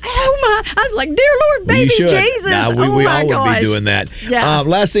like, oh my! I was like, dear Lord, baby Jesus. Nah, we all would be doing that. Yeah.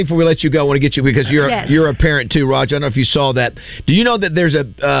 Last thing before we let you go, I want to get you because you're a parent too, Roger. I don't know if you saw that. Do you know that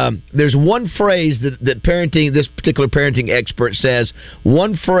there's one phrase that parenting, this particular parenting expert says,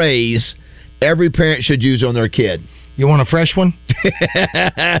 one phrase every parent should use on their kid. You want a fresh one? Do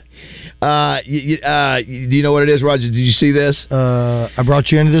you know what it is, Roger? Did you see this? I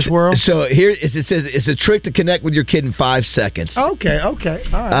brought you into this world. So here it says it's a trick to connect with your kid in 5 seconds. Okay, all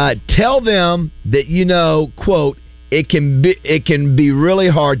right. Tell them that quote, it can be really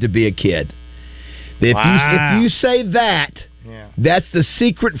hard to be a kid. If you say that. Yeah. That's the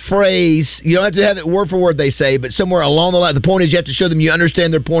secret phrase. You don't have to have it word for word, they say, but somewhere along the line. The point is you have to show them you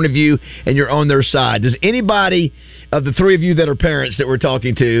understand their point of view and you're on their side. Does anybody of the 3 of you that are parents that we're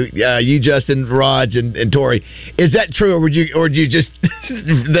talking to, you, Justin, Raj, and Tori, is that true, or would you just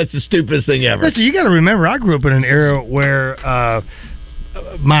that's the stupidest thing ever? Listen, you got to remember, I grew up in an era where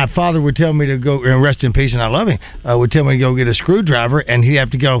my father would tell me to go, and rest in peace, and I love him, would tell me to go get a screwdriver, and he'd have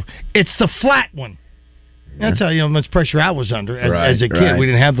to go, it's the flat one. That's how much pressure I was under as a kid. Right. We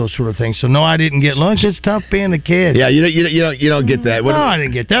didn't have those sort of things. So no, I didn't get lunch. It's tough being a kid. Yeah, you don't get that. No, I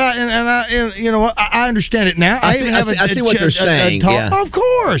didn't get that. And you know what? I understand it now. I see what they're saying. Yeah. Of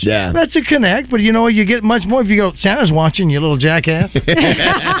course. Yeah. That's a connect. But you know what? You get much more if you go, Santa's watching, you little jackass.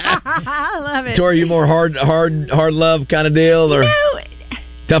 I love it. Tori, you more hard love kind of deal, or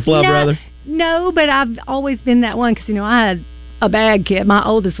tough love rather? No, but I've always been that one because I had a bad kid, my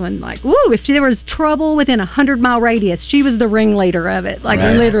oldest one. Like, woo! If there was trouble within 100-mile radius, she was the ringleader of it,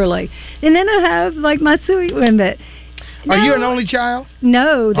 literally. And then I have my sweet one that. Are you an only child?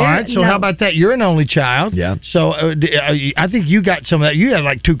 No. All right. So how about that? You're an only child. Yeah. So I think you got some of that. You had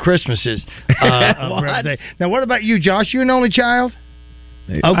 2 Christmases. Now, what about you, Josh? You an only child?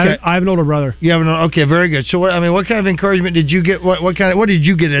 Okay, I have an older brother. You have okay, very good. So, what kind of encouragement did you get? What did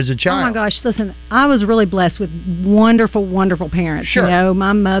you get as a child? Oh my gosh, listen, I was really blessed with wonderful, wonderful parents. Sure.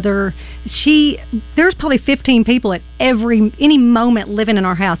 My mother, there's probably 15 people at any moment living in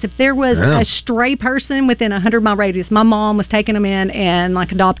our house. If there was a stray person within 100-mile radius, my mom was taking them in and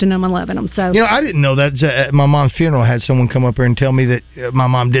adopting them and loving them. So I didn't know that. At my mom's funeral, I had someone come up here and tell me that my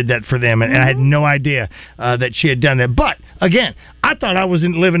mom did that for them, and I had no idea that she had done that. But again, I thought I was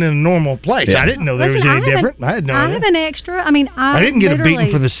living in a normal place. Yeah. I didn't know there was any different. I had no idea. I have an extra. I didn't get a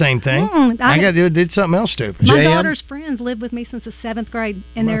beating for the same thing. I did something else stupid. My daughter's friends lived with me since the 7th grade,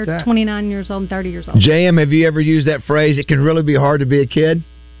 and they're 29 years old and 30 years old. JM, have you ever used that phrase, it can really be hard to be a kid,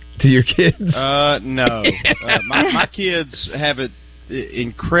 to your kids? No. My kids have it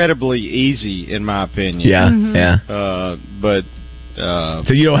incredibly easy, in my opinion. Yeah, yeah. But...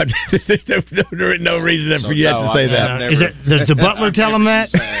 so you don't have to. There's no reason for you to have to say that. Does the butler tell them that?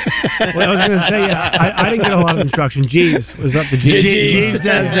 Well, I was going to say, I didn't get a lot of instruction. Jeeves was up to Jeeves. Jeeves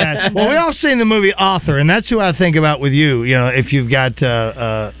does that. Well, we all seen the movie Author, and that's who I think about with you. If you've got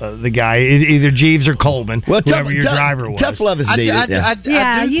the guy, either Jeeves or Coleman, whoever your driver was. Tough love is needed. I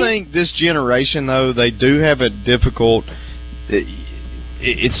do think this generation, though, they do have it difficult.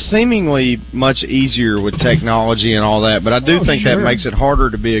 It's seemingly much easier with technology and all that, but I do think that makes it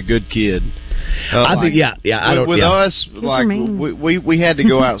harder to be a good kid. I think, With us, we had to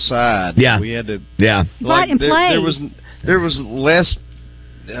go outside. Yeah, we had to. Yeah, right and play. There was less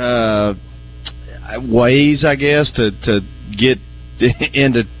ways, I guess, to get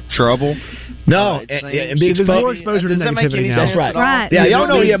into trouble. No, and be exposed. There's more exposure to negativity now. That's right. Yeah, y'all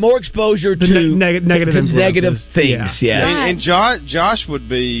know. More exposure to negative things. Yeah. And Josh would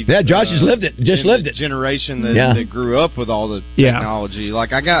be. Yeah, Josh has lived it. Lived it. Generation that grew up with all the technology.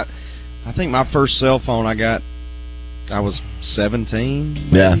 Like I think my first cell phone I was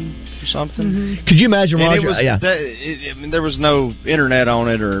 17. Or something. Mm-hmm. Could you imagine, Roger? There was no internet on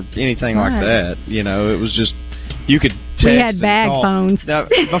it or anything like that. It was just. You could text. We had bag phones. Now,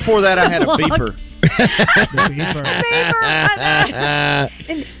 before that, I had a beeper.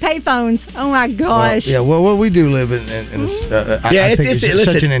 And pay phones. Oh my gosh. Well, we do live in I think it's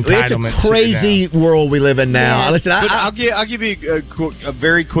such an entitlement. It's a crazy world we live in now. Yeah. Listen, I'll give you a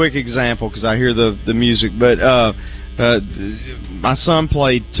very quick example because I hear the music. But my son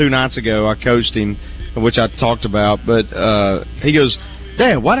played 2 nights ago. I coached him, which I talked about. But he goes,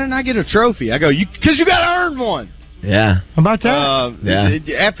 Dad, why didn't I get a trophy? I go, because you got to earn one. Yeah. How about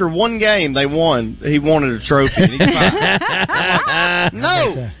that? After one game, they won. He wanted a trophy. And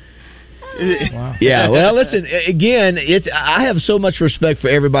no. Wow. Yeah, well, listen, again, I have so much respect for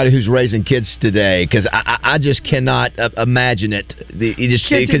everybody who's raising kids today because I just cannot imagine it. Because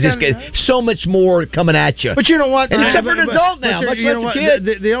it's so much more coming at you. But you know what? And except for an adult now, much less a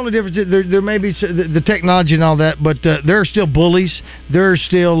kid. The only difference is there may be the technology and all that, but there are still bullies. There are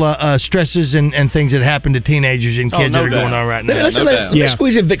still stresses and things that happen to teenagers and kids that are going on right now. Let me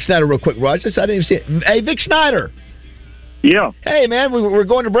squeeze in Vic Snyder real quick, Raj. I didn't even see it. Hey, Vic Snyder. Yeah. Hey, man, we're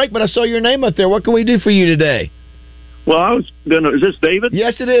going to break, but I saw your name up there. What can we do for you today? Well, I was going to... Is this David?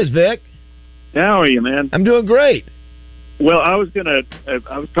 Yes, it is, Vic. How are you, man? I'm doing great. Well, I was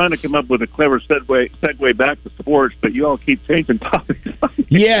trying to come up with a clever segue back to sports, but you all keep changing topics.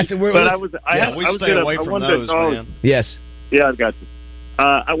 Yes. We stay away from those, man. Yes. Yeah, I got you.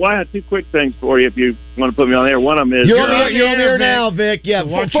 I had two quick things for you if you want to put me on there. One of them is... You're on the air now, Vic. Yeah,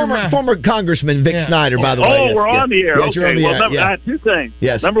 former Congressman Vic Snyder, by the way. Oh, we're on the air. Yes, you're on the air. I had two things.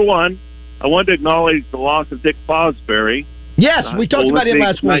 Yes. Number one, I wanted to acknowledge the loss of Dick Fosbury. Yes, we talked about him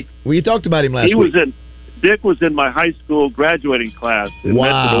last week. Dick was in my high school graduating class in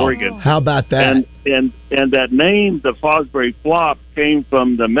Medford, Oregon. How about that? And that name, the Fosbury Flop, came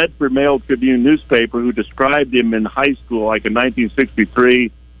from the Medford Mail Tribune newspaper, who described him in high school, like in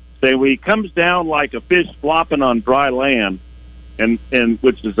 1963, saying, well, he comes down like a fish flopping on dry land, and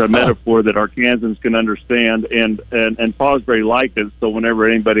which is a metaphor that Arkansans can understand. And Fosbury liked it, so whenever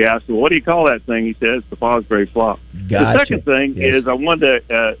anybody asks him, what do you call that thing? He says, the Fosbury Flop. Gotcha. The second thing is I wanted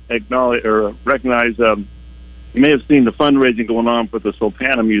to acknowledge or recognize... you may have seen the fundraising going on for the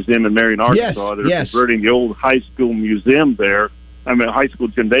Sultana Museum in Marion, Arkansas. They're converting the old high school museum high school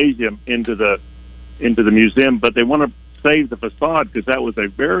gymnasium into the museum, but they want to save the facade because that was a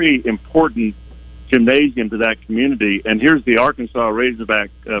very important gymnasium to that community. And here's the Arkansas Razorback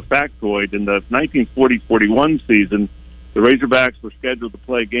factoid. In the 1940-41 season, the Razorbacks were scheduled to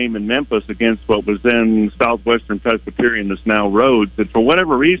play a game in Memphis against what was then Southwestern Presbyterian, that's now Rhodes. And for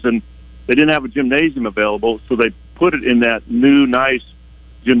whatever reason, they didn't have a gymnasium available, so they put it in that new, nice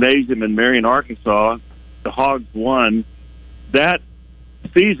gymnasium in Marion, Arkansas. The Hogs won. That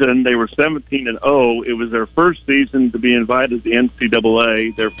season, they were 17-0. It was their first season to be invited to the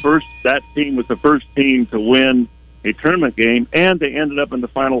NCAA. That team was the first team to win a tournament game, and they ended up in the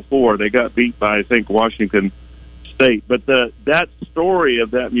Final Four. They got beat by, I think, Washington State. But that story of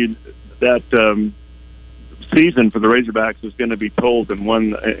that season for the Razorbacks is going to be told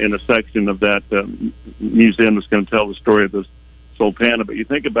in a section of that museum that's going to tell the story of the Sultana. But you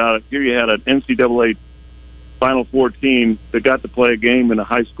think about it, here you had an NCAA Final Four team that got to play a game in a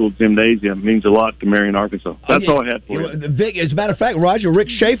high school gymnasium. It means a lot to Marion, Arkansas. That's all I had for you. Vic, as a matter of fact, Roger, Rick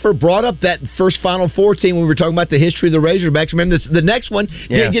Schaefer brought up that first Final Four team when we were talking about the history of the Razorbacks. Remember, the next one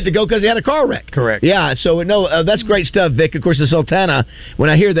didn't get to go because he had a car wreck. Correct. Yeah, so that's great stuff, Vic. Of course, the Sultana, when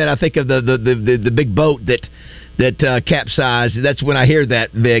I hear that, I think of the big boat that capsized. That's when I hear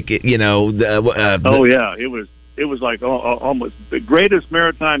that, Vic. It was like almost the greatest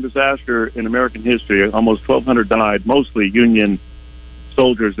maritime disaster in American history. Almost 1,200 died, mostly Union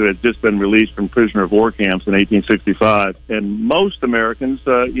soldiers that had just been released from prisoner of war camps in 1865. And most Americans,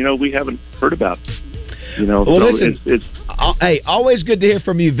 we haven't heard about it. Well, so listen, hey, always good to hear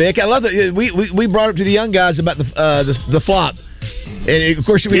from you, Vic. I love that we brought up to the young guys about the flop. And of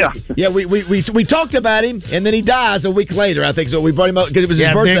course, we talked about him, and then he dies a week later. I think so. We brought him up because it was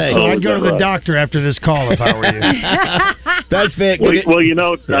his birthday. So I'd go to the doctor after this call if I were you. Thanks, Vic. Well,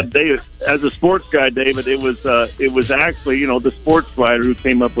 David, as a sports guy, David, it was actually the sports writer who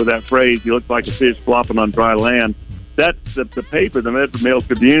came up with that phrase. You look like a fish flopping on dry land. That's the paper, the Medford Mail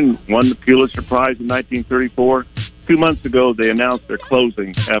Tribune, won the Pulitzer Prize in 1934. 2 months ago, they announced they're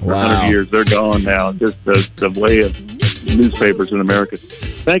closing after 100 years. They're gone now. Just the way of newspapers in America.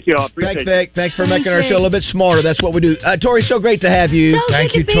 Thank you all. Thanks, Vic. Thanks for making our show a little bit smarter. That's what we do. Tori, so great to have you.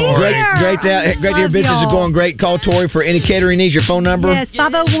 Thank you, Tori. Great to hear business is going great. Call Tori for any catering needs. Your phone number? Yes,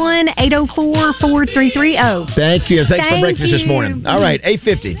 501-804-4330. Thank you. Thanks for breakfast this morning. All right,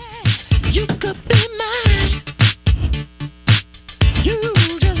 8:50. You could be mine. You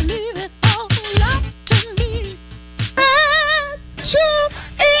just leave it all up to me. Some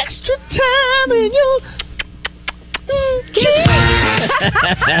extra time in your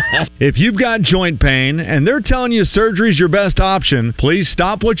If you've got joint pain and they're telling you surgery's your best option, please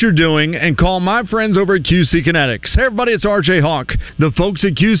stop what you're doing and call my friends over at QC Kinetics. Hey everybody, it's RJ Hawk. The folks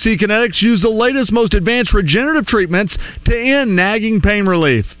at QC Kinetics use the latest, most advanced regenerative treatments to end nagging pain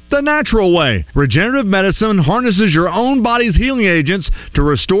relief. the natural way. Regenerative medicine harnesses your own body's healing agents to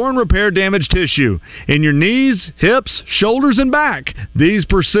restore and repair damaged tissue in your knees, hips, shoulders, and back. These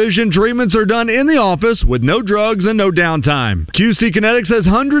precision treatments are done in the office with no drugs and no downtime. QC Kinetics has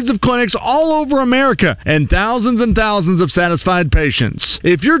hundreds of clinics all over America and thousands of satisfied patients.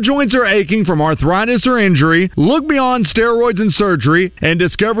 If your joints are aching from arthritis or injury, look beyond steroids and surgery and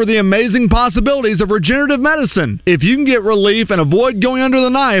discover the amazing possibilities of regenerative medicine. If you can get relief and avoid going under the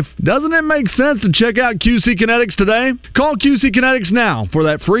knife, doesn't it make sense to check out QC Kinetics today? Call QC Kinetics now for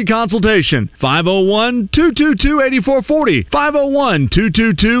that free consultation. 501-222-8440.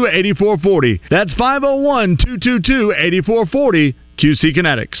 501-222-8440. That's 501-222-8440. QC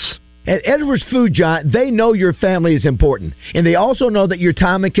Kinetics. At Edwards Food Giant, they know your family is important, and they also know that your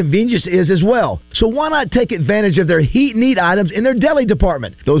time and convenience is as well. So why not take advantage of their heat and eat items in their deli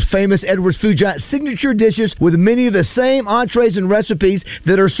department? Those famous Edwards Food Giant signature dishes with many of the same entrees and recipes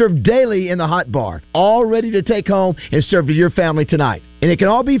that are served daily in the hot bar, all ready to take home and serve to your family tonight. And it can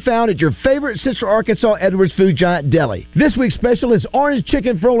all be found at your favorite Central Arkansas Edwards Food Giant deli. This week's special is orange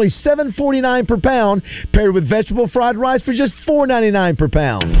chicken for only $7.49 per pound, paired with vegetable fried rice for just $4.99 per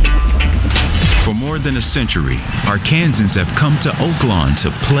pound. For more than a century, Arkansans have come to Oaklawn to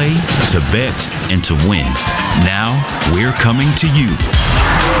play, to bet, and to win. Now, we're coming to you.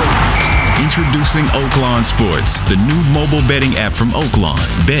 Introducing Oaklawn Sports, the new mobile betting app from Oaklawn.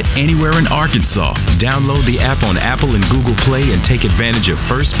 Bet anywhere in Arkansas. Download the app on Apple and Google Play and take advantage of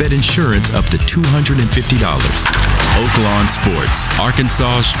first bet insurance up to $250. Oaklawn Sports,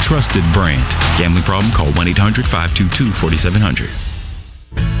 Arkansas's trusted brand. Gambling problem? Call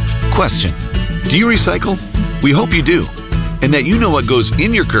 1-800-522-4700. Question: do you recycle? We hope you do, and that you know what goes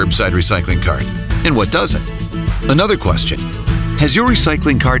in your curbside recycling cart and what doesn't. Another question: has your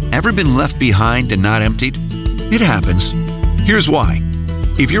recycling cart ever been left behind and not emptied? It happens. Here's why.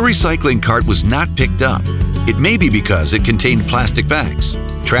 If your recycling cart was not picked up, it may be because it contained plastic bags,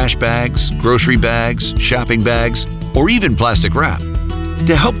 trash bags, grocery bags, shopping bags, or even plastic wrap.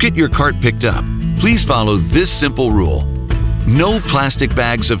 To help get your cart picked up, please follow this simple rule. No plastic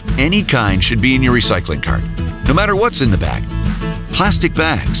bags of any kind should be in your recycling cart, no matter what's in the bag. Plastic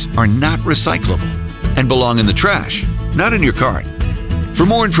bags are not recyclable and belong in the trash, not in your cart. For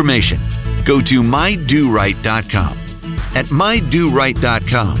more information, go to mydoright.com. At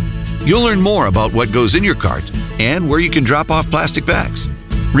mydoright.com, you'll learn more about what goes in your cart and where you can drop off plastic bags.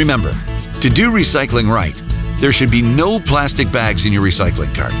 Remember, to do recycling right, there should be no plastic bags in your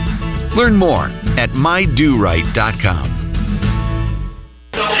recycling cart. Learn more at mydoright.com.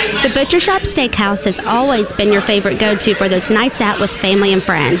 The Butcher Shop Steakhouse has always been your favorite go-to for those nights out with family and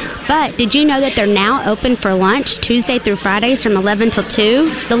friends. But did you know that they're now open for lunch Tuesday through Fridays from 11 till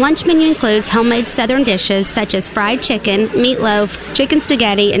 2? The lunch menu includes homemade southern dishes such as fried chicken, meatloaf, chicken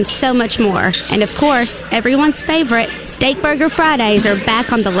spaghetti, and so much more. And of course, everyone's favorite, Steak Burger Fridays are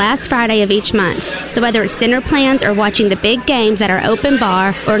back on the last Friday of each month. So whether it's dinner plans or watching the big games at our open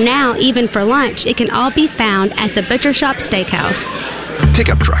bar, or now even for lunch, it can all be found at the Butcher Shop Steakhouse.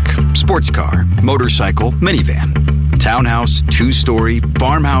 Pickup truck, sports car, motorcycle, minivan, townhouse, two-story,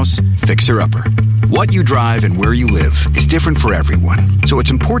 farmhouse, fixer-upper. What you drive and where you live is different for everyone, so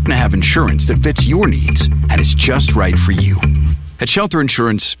it's important to have insurance that fits your needs and is just right for you. At Shelter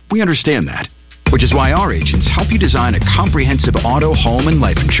Insurance, we understand that, which is why our agents help you design a comprehensive auto, home, and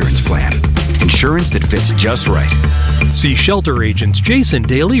life insurance plan. Insurance that fits just right. See Shelter agents Jason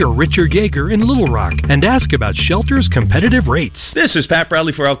Daly or Richard Yeager in Little Rock and ask about Shelter's competitive rates. This is Pat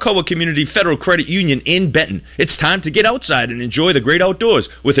Bradley for Alcoa Community Federal Credit Union in Benton. It's time to get outside and enjoy the great outdoors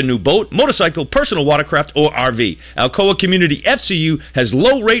with a new boat, motorcycle, personal watercraft, or RV. Alcoa Community FCU has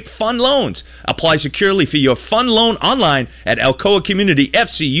low-rate fun loans. Apply securely for your fun loan online at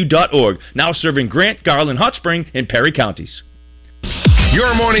alcoacommunityfcu.org. Now serving Grant, Garland, Hot Spring, and Perry counties.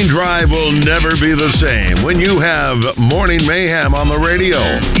 Your morning drive will never be the same when you have Morning Mayhem on the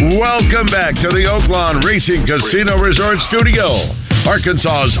radio. Welcome back to the Oaklawn Racing Casino Resort Studio,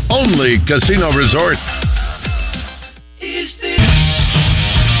 Arkansas's only casino resort. Is this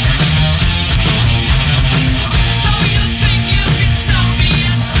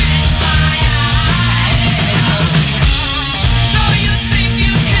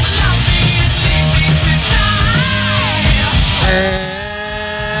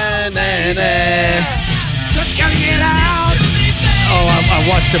I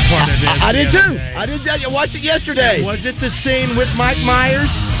watched a part of this. I did too. I watched it yesterday. Was it the scene with Mike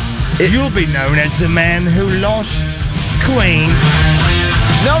Myers? You'll be known as the man who lost Queen.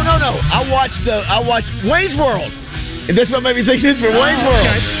 No. I watched Wayne's World. And that's what made me think this for Wayne's World.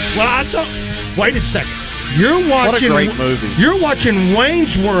 Okay. Well, wait a second. You're watching. What a great movie. You're watching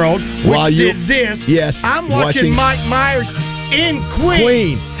Wayne's World, which did this. Yes. I'm watching Mike Myers in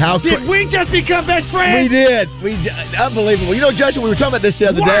Queen. Did we just become best friends? We did. Unbelievable. You know, Justin, we were talking about this the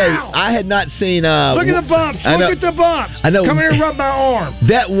other day. I had not seen. Look at the bumps. Look at the bumps. I know. Come here and rub my arm.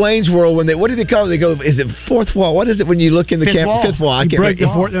 That Wayne's World. What do they call it? They go. Is it fourth wall? What is it when you look in the camera? Fifth wall. I can't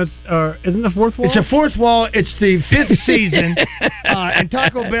remember. Isn't the fourth wall? It's a fourth wall. It's the fifth season, and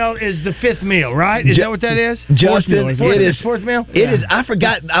Taco Bell is the fifth meal. Right? Is that what that is? Justin, it is fourth meal. It is. I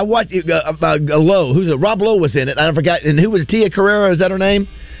forgot. I watched Lowe. Rob Lowe was in it. I forgot. And who was Tia Carrera? Is that her name?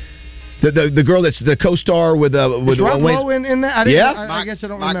 The girl that's the co-star with Rob Lowe in that? I guess I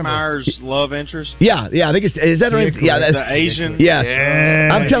don't remember. Mike Myers' love interest. Yeah. I think is that her name? Yeah, the Asian. Yes. Yeah.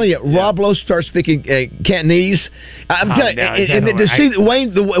 I'm telling you, Rob Lowe starts speaking Cantonese. I'm telling you, and to see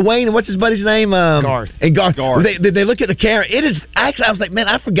Wayne, what's his buddy's name? Garth. And Garth. They look at the camera. It is actually. I was like, man,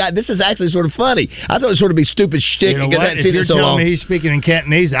 I forgot. This is actually sort of funny. I thought it was sort of be stupid shtick. You know what? If you're telling me he's speaking in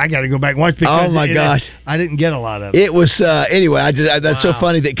Cantonese, I got to go back and watch. Because oh my gosh, I didn't get a lot of it. It was anyway. That's so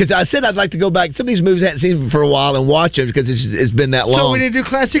funny because I said I'd like to go back. Some of these movies I hadn't seen for a while and watch them because it's been that long. So we need to do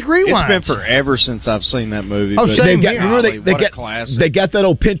classic rewind. It's been forever since I've seen that movie. Oh, same here. Remember they got that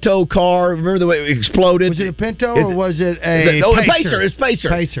old Pinto car. Remember the way it exploded? Was it a Pinto or was it a Pacer? It's Pacer.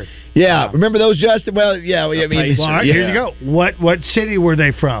 Pacer. Yeah, remember those, Justin? Well, yeah. I mean, here you go. What city were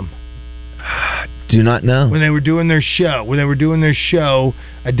they from? Do not know. When they were doing their show.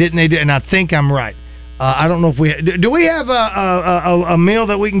 And I think I'm right. I don't know if we do. We have a meal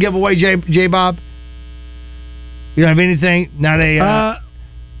that we can give away, J Bob? You don't have anything? Not a.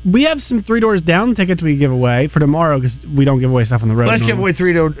 We have some 3 Doors Down tickets we give away for tomorrow because we don't give away stuff on the road. Let's give away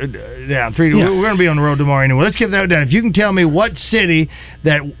 3 Doors Down. We're going to be on the road tomorrow anyway. Let's give that down. If you can tell me what city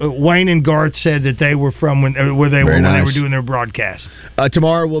that Wayne and Garth said that they were from when they were doing their broadcast.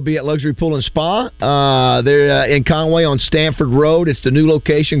 Tomorrow we'll be at Luxury Pool and Spa. They're in Conway on Stanford Road. It's the new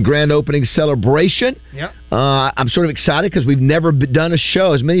location, grand opening celebration. Yep. I'm sort of excited because we've never done a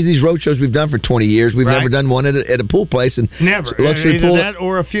show. As many of these road shows we've done for 20 years, we've never done one at a pool place. And never. Luxury Either Pool, that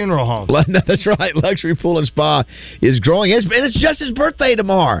or a funeral home. No, that's right. Luxury Pool and Spa is growing. And it's just his birthday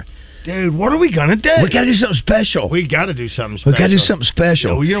tomorrow. Dude, what are we going to do? We got to do something special. We got to do something special. We got to do something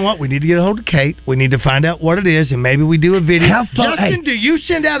special. Well, you know what? We need to get a hold of Kate. We need to find out what it is, and maybe we do a video. How fun. Justin, do you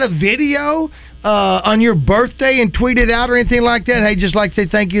send out a video on your birthday and tweet it out or anything like that? Hey, just like to say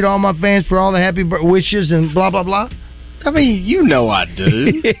thank you to all my fans for all the happy wishes and blah, blah, blah? I mean, you know I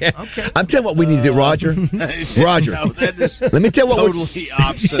do. Okay. I'm telling you what we need to do, Roger. Roger. No, that is let me tell you what totally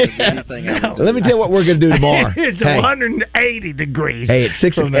opposite of anything I would do. Let me tell you what we're going to do tomorrow. It's 180 degrees. Hey, at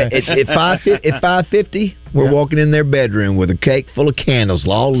 5:50, we're walking in their bedroom with a cake full of candles,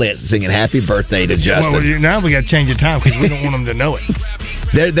 all lit, singing "Happy Birthday" to Justin. Well, now we got to change the time because we don't want them to know it.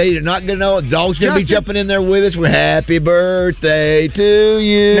 They're not going to know it. The dog's going to be jumping in there with us. We're "Happy Birthday to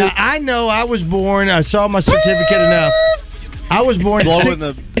you." Now I know I was born. I saw my certificate enough. I was born blowing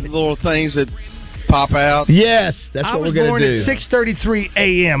the little things that pop out. Yes, that's what we're going to do. I was born at 6:33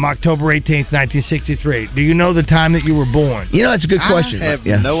 a.m. October 18th, 1963. Do you know the time that you were born? You know, that's a good question. I have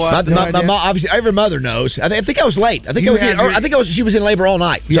no idea. My mom, obviously, every mother knows. I think I was late. I think she was in labor all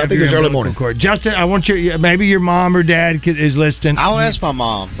night. So I think it was early morning. Justin, I want maybe your mom or dad is listening. I'll ask my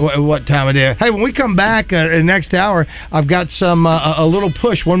mom what time it is. Hey, when we come back in the next hour, I've got some a little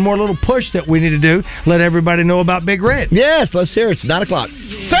push, one more little push that we need to do. Let everybody know about Big Red. Yes, let's hear it. It's 9 o'clock.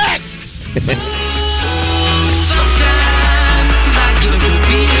 Facts!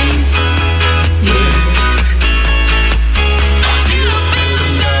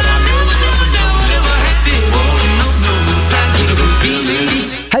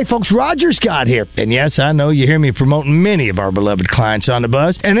 Hey folks, Roger Scott here. And yes, I know you hear me promoting many of our beloved clients on the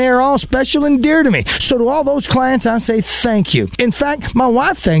bus, and they are all special and dear to me. So to all those clients, I say thank you. In fact, my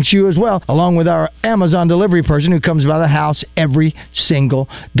wife thanks you as well, along with our Amazon delivery person who comes by the house every single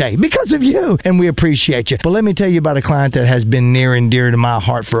day. Because of you, and we appreciate you. But let me tell you about a client that has been near and dear to my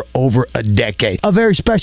heart for over a decade. A very special